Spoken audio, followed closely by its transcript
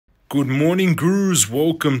Good morning, gurus.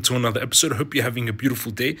 Welcome to another episode. I hope you're having a beautiful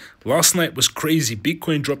day. Last night was crazy.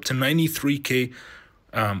 Bitcoin dropped to 93K.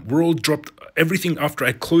 World dropped everything after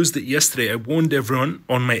I closed it yesterday. I warned everyone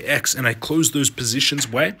on my X and I closed those positions.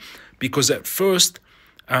 Why? Because at first,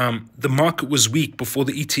 the market was weak before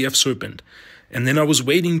the ETFs opened. And then I was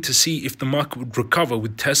waiting to see if the market would recover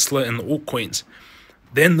with Tesla and the altcoins.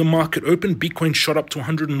 Then the market opened. Bitcoin shot up to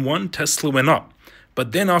 101. Tesla went up.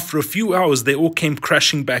 But then after a few hours, they all came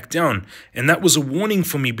crashing back down. And that was a warning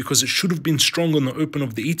for me because it should have been strong on the open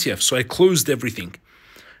of the ETF. So I closed everything.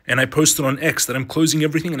 And I posted on X that I'm closing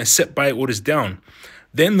everything and I set buy orders down.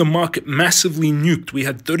 Then the market massively nuked. We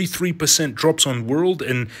had 33% drops on World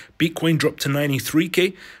and Bitcoin dropped to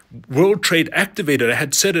 93K. World Trade activated. I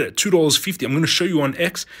had set it at $2.50. I'm going to show you on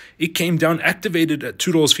X. It came down, activated at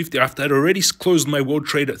 $2.50 after I'd already closed my World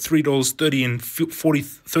Trade at $3.30 and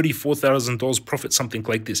 $34,000 profit, something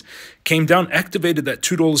like this. Came down, activated that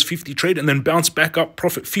 $2.50 trade and then bounced back up,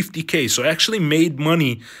 profit 50K. So I actually made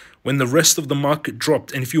money when the rest of the market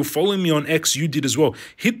dropped. And if you're following me on X, you did as well.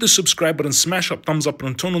 Hit the subscribe button, smash up, thumbs up,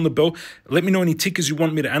 and turn on the bell. Let me know any tickers you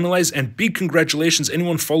want me to analyze. And big congratulations,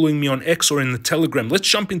 anyone following me on X or in the Telegram. Let's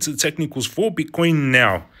jump into the technicals for Bitcoin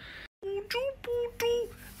now.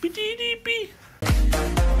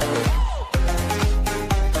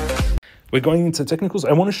 We're going into technicals.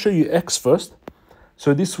 I want to show you X first.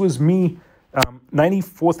 So this was me.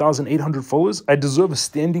 94,800 followers. I deserve a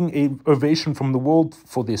standing ovation from the world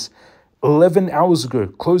for this. 11 hours ago,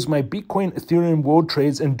 closed my Bitcoin, Ethereum, World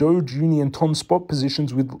trades, and Doge, Uni, and Ton spot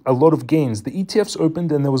positions with a lot of gains. The ETFs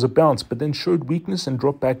opened and there was a bounce, but then showed weakness and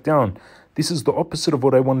dropped back down. This is the opposite of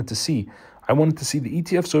what I wanted to see. I wanted to see the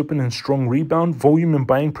ETFs open and strong rebound, volume and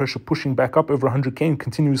buying pressure pushing back up over 100K and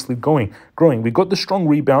continuously growing. We got the strong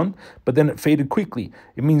rebound, but then it faded quickly.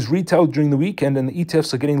 It means retail during the weekend and the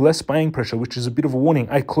ETFs are getting less buying pressure, which is a bit of a warning.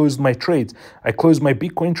 I closed my trades. I closed my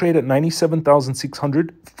Bitcoin trade at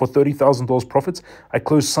 97,600 for $30,000 profits. I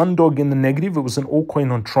closed Sundog in the negative. It was an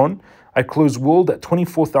altcoin on Tron. I closed World at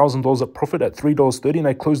 $24,000 at profit at $3.30, and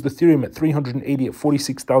I closed Ethereum at $380 at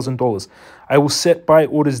 $46,000. I will set buy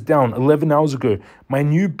orders down 11 hours ago. My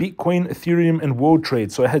new Bitcoin, Ethereum, and World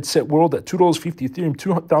trade. So I had set World at $2.50, Ethereum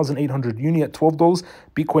 $2,800, Uni at $12,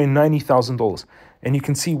 Bitcoin $90,000. And you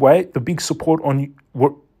can see why. The big support on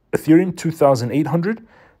Ethereum $2,800.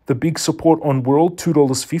 The big support on World,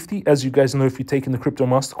 $2.50, as you guys know if you've taken the Crypto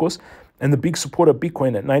Master Course. And the big support at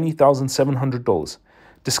Bitcoin at $90,700.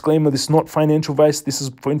 Disclaimer, this is not financial advice. This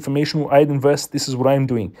is for informational. I'd invest. This is what I'm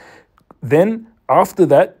doing. Then after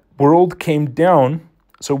that, World came down.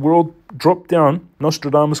 So World dropped down.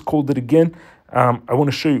 Nostradamus called it again. I want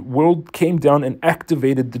to show you. World came down and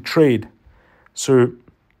activated the trade. So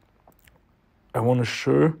I want to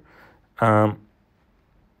show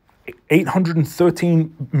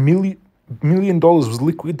 $813 million was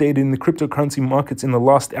liquidated in the cryptocurrency markets in the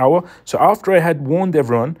last hour. So after I had warned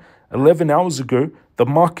everyone 11 hours ago, the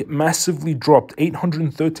market massively dropped.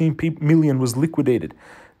 813 million was liquidated.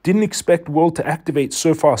 Didn't expect World to activate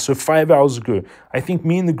so fast. So 5 hours ago, I think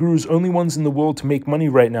me and the gurus only ones in the world to make money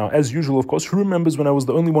right now. As usual, of course, who remembers when I was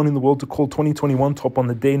the only one in the world to call 2021 top on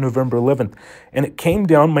the day, November 11th? And it came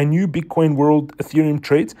down, my new Bitcoin, World, Ethereum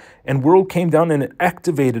trades, and World came down and it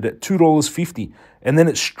activated at $2.50. And then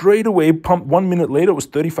it straight away pumped 1 minute later, it was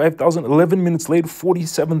 35,000. 11 minutes later,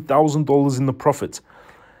 $47,000 in the profits.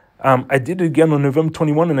 I did it again on November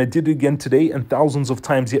 21 and I did it again today and thousands of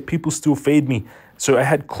times, yet people still fade me. So I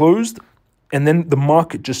had closed and then the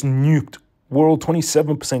market just nuked. World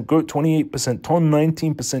 27%, Goat 28%, Ton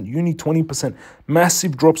 19%, Uni 20%,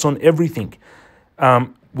 massive drops on everything.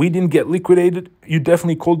 We didn't get liquidated. You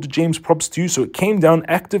definitely called to James, props to you. So it came down,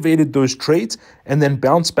 activated those trades and then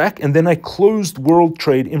bounced back. And then I closed World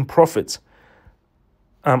trade in profits.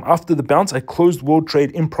 After the bounce, I closed World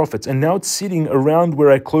trade in profits, and now it's sitting around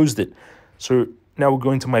where I closed it. So now we're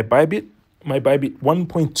going to my Bybit. My Bybit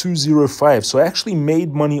 1.205. So I actually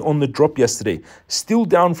made money on the drop yesterday. Still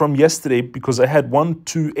down from yesterday because I had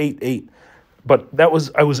 1.288. But I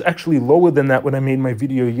was actually lower than that when I made my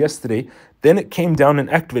video yesterday. Then it came down and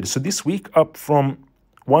activated. So this week up from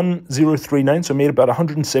 1.039, so I made about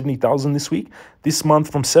 170,000 this week. This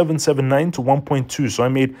month from 779 to 1.2, so I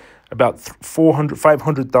made about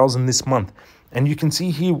 500,000 this month. And you can see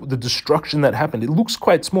here the destruction that happened. It looks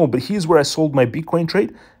quite small, but here's where I sold my Bitcoin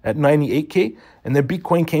trade at 98K, and then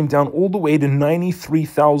Bitcoin came down all the way to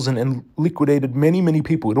 93,000 and liquidated many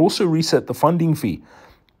people. It also reset the funding fee.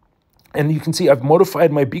 And you can see I've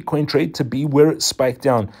modified my Bitcoin trade to be where it spiked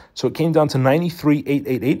down. So it came down to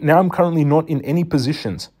 93,888. Now I'm currently not in any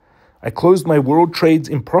positions. I closed my World trades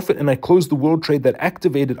in profit and I closed the World trade that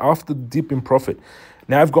activated after the dip in profit.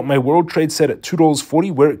 Now I've got my world trade set at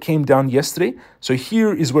 $2.40 where it came down yesterday. So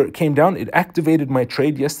here is where it came down. It activated my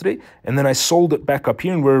trade yesterday, and then I sold it back up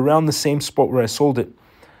here, and we're around the same spot where I sold it.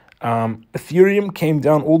 Ethereum came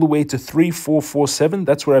down all the way to 3447.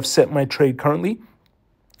 That's where I've set my trade currently.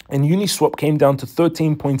 And Uniswap came down to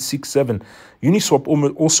 13.67.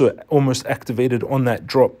 Uniswap also almost activated on that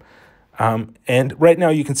drop. And right now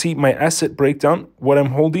you can see my asset breakdown, what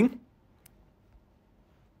I'm holding.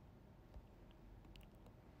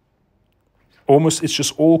 Almost, it's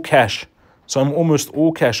just all cash. So I'm almost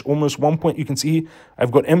all cash, almost 1 point. You can see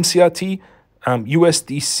I've got MCRT,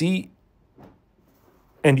 USDC,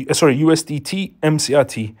 and USDT,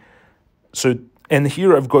 MCRT. So, and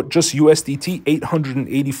here I've got just USDT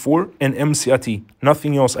 884 and MCRT,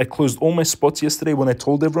 nothing else. I closed all my spots yesterday when I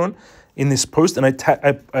told everyone in this post, and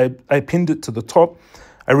I pinned it to the top.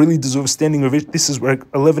 I really deserve a standing ovation. This is where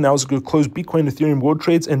 11 hours ago closed Bitcoin, Ethereum world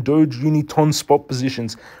trades and Doge Uniton spot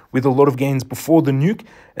positions with a lot of gains before the nuke.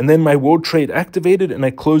 And then my world trade activated and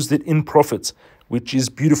I closed it in profits, which is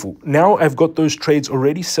beautiful. Now I've got those trades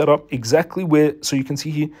already set up exactly where, so you can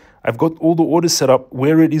see here, I've got all the orders set up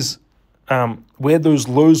where it is, where those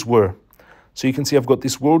lows were. So you can see I've got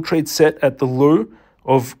this world trade set at the low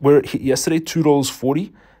of where it hit yesterday,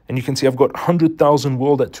 $2.40. And you can see I've got 100,000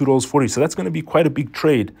 world at $2.40. So that's going to be quite a big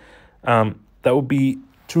trade. That would be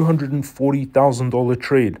 $240,000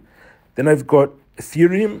 trade. Then I've got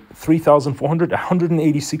Ethereum, 3,400,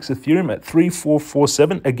 186 Ethereum at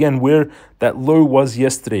 3,447. Again, where that low was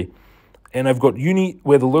yesterday. And I've got Uni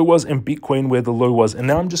where the low was and Bitcoin where the low was. And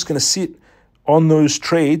now I'm just going to sit on those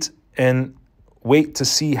trades and wait to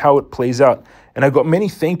see how it plays out. And I've got many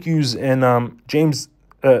thank yous and James...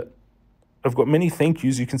 I've got many thank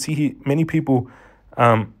yous. You can see here many people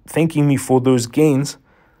thanking me for those gains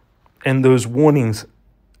and those warnings.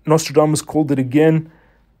 Nostradamus called it again.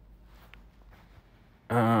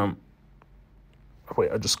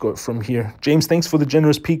 Wait, I just got it from here. James, thanks for the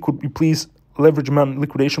generous peak. Could you please leverage amount and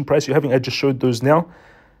liquidation price you're having? I just showed those now.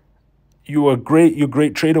 You are great. You're a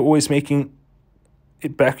great trader, always making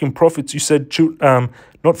it back in profits. You said,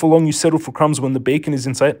 not for long you settle for crumbs when the bacon is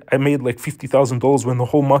inside. I made like $50,000 when the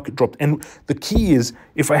whole market dropped. And the key is,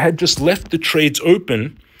 if I had just left the trades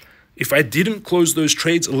open, if I didn't close those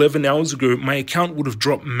trades 11 hours ago, my account would have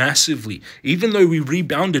dropped massively. Even though we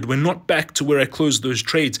rebounded, we're not back to where I closed those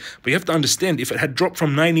trades. But you have to understand, if it had dropped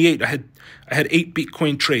from 98, I had 8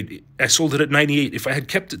 Bitcoin trade. I sold it at 98. If I had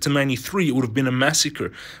kept it to 93, it would have been a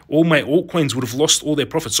massacre. All my altcoins would have lost all their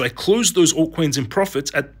profits. So I closed those altcoins in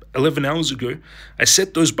profits at 11 hours ago. I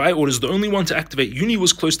set those buy orders. The only one to activate, Uni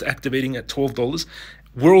was close to activating at $12.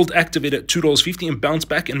 World activated at $2.50 and bounced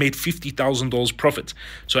back and made $50,000 profit.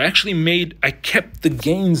 So I kept the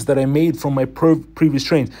gains that I made from my previous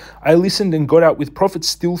trades. I listened and got out with profits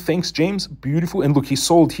still. Thanks, James. Beautiful. And look, he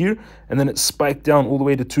sold here and then it spiked down all the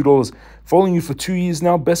way to $2. Following you for 2 years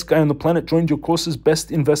now. Best guy on the planet. Joined your courses.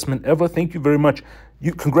 Best investment ever. Thank you very much.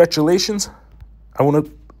 Congratulations.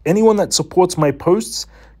 Anyone that supports my posts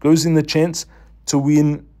goes in the chance to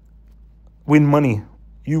win money.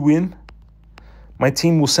 You win. My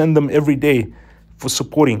team will send them every day for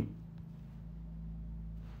supporting.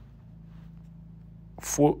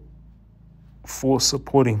 For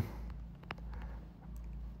supporting.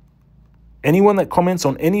 Anyone that comments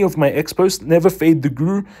on any of my X posts, never fade the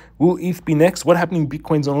guru. Will ETH be next? What happening?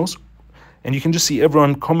 Bitcoin's on us. And you can just see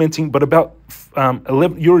everyone commenting. But about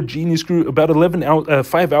 11, you're a genius, guru. About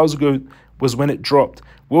 5 hours ago was when it dropped.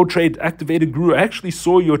 World Trade activated grew. I actually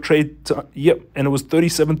saw your trade, and it was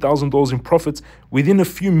 $37,000 in profits. Within a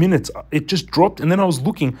few minutes, it just dropped, and then I was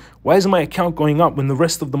looking, why is my account going up when the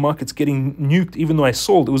rest of the market's getting nuked even though I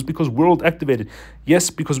sold? It was because World activated. Yes,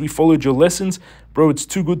 because we followed your lessons. Bro, it's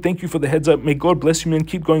too good. Thank you for the heads up. May God bless you, man.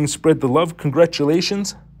 Keep going and spread the love.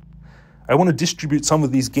 Congratulations. I want to distribute some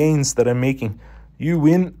of these gains that I'm making. You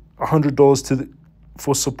win $100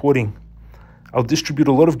 for supporting. I'll distribute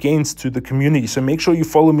a lot of gains to the community. So make sure you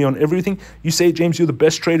follow me on everything. You say, James, you're the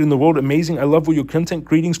best trader in the world. Amazing. I love all your content.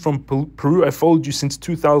 Greetings from Peru. I followed you since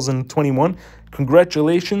 2021.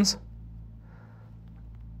 Congratulations.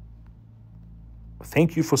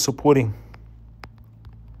 Thank you for supporting.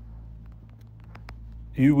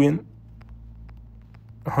 You win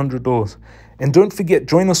 $100. And don't forget,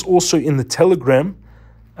 join us also in the Telegram.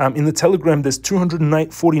 In the Telegram, there's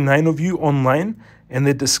 249 of you online. And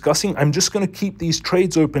they're discussing. I'm just going to keep these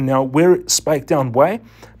trades open now where it spiked down. Why?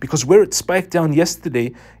 Because where it spiked down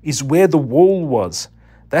yesterday is where the wall was.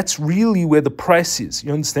 That's really where the price is.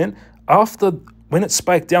 You understand? When it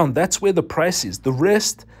spiked down, that's where the price is. The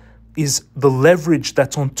rest, is the leverage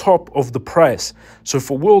that's on top of the price. So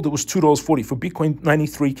for World, it was $2.40. For Bitcoin,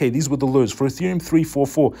 93K. These were the lows. For Ethereum,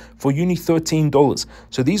 344. For Uni, $13.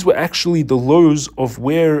 So these were actually the lows of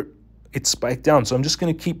where it spiked down. So I'm just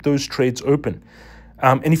going to keep those trades open.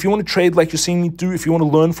 And if you want to trade like you're seeing me do, if you want to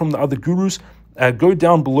learn from the other gurus, go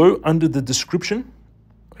down below under the description.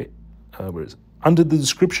 Wait, where is it? Under the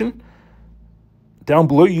description. Down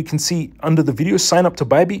below, you can see under the video, sign up to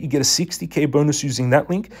Bybit. You get a 60K bonus using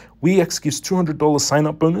that link. Weex gives $200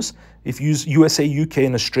 sign-up bonus if you use USA, UK,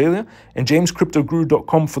 and Australia. And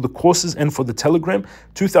jamescryptoguru.com for the courses and for the Telegram.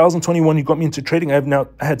 2021, you got me into trading. I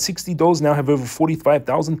had $60, now I have over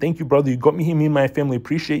 45,000. Thank you, brother. You got me here. Me and my family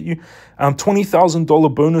appreciate you.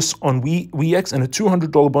 $20,000 bonus on Weex and a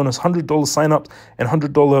 $200 bonus, $100 sign-ups, and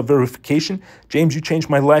 $100 verification. James, you changed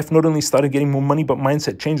my life. Not only started getting more money, but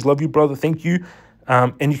mindset change. Love you, brother. Thank you.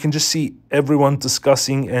 And you can just see everyone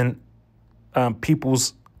discussing and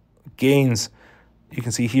people's gains. You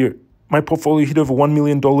can see here, my portfolio hit over $1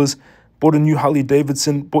 million, bought a new Harley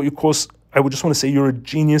Davidson, bought your course. I would just want to say you're a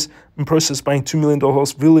genius. In process buying $2 million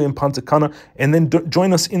house, villa in Punta Cana. And then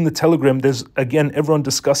join us in the Telegram. There's, again, everyone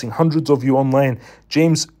discussing, hundreds of you online.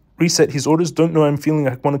 James reset his orders. Don't know I'm feeling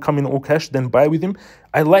I want to come in all cash, then buy with him.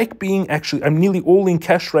 I like being I'm nearly all in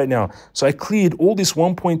cash right now. So I cleared all this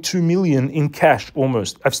 1.2 million in cash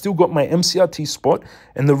almost. I've still got my MCRT spot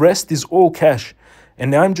and the rest is all cash.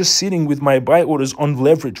 And now I'm just sitting with my buy orders on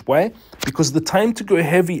leverage. Why? Because the time to go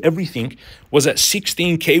heavy everything was at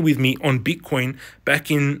 16K with me on Bitcoin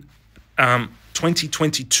back in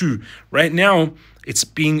 2022. Right now, it's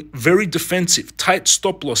being very defensive, tight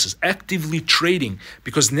stop losses, actively trading,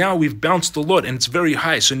 because now we've bounced a lot and it's very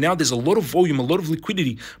high. So now there's a lot of volume, a lot of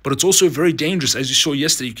liquidity, but it's also very dangerous. As you saw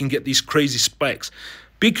yesterday, you can get these crazy spikes.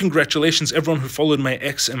 Big congratulations, everyone who followed my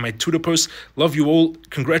X and my Twitter posts. Love you all.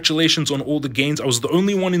 Congratulations on all the gains. I was the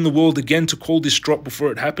only one in the world, again, to call this drop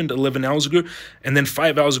before it happened 11 hours ago. And then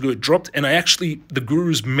 5 hours ago, it dropped. And the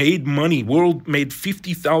gurus made money. World made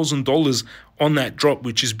 $50,000 on that drop,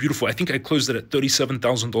 which is beautiful. I think I closed it at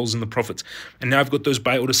 $37,000 in the profits. And now I've got those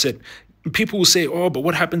buy orders set. People will say, oh, but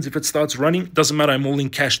what happens if it starts running? Doesn't matter. I'm all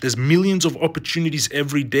in cash. There's millions of opportunities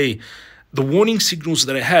every day. The warning signals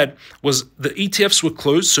that I had was the ETFs were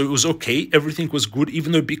closed, so it was okay. Everything was good,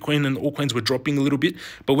 even though Bitcoin and altcoins were dropping a little bit.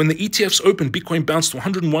 But when the ETFs opened, Bitcoin bounced to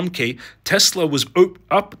 101K. Tesla was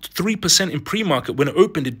up 3% in pre-market. When it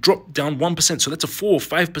opened, it dropped down 1%. So that's a 4 or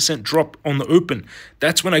 5% drop on the open.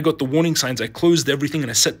 That's when I got the warning signs. I closed everything and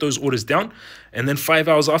I set those orders down. And then 5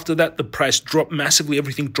 hours after that, the price dropped massively.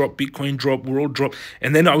 Everything dropped, Bitcoin dropped, world dropped.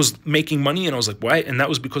 And then I was making money and I was like, why? And that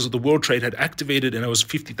was because of the world trade had activated and I was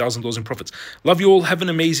 $50,000 in profits. Love you all. Have an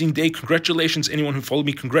amazing day. Congratulations, anyone who followed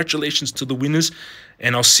me. Congratulations to the winners.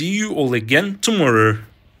 And I'll see you all again tomorrow.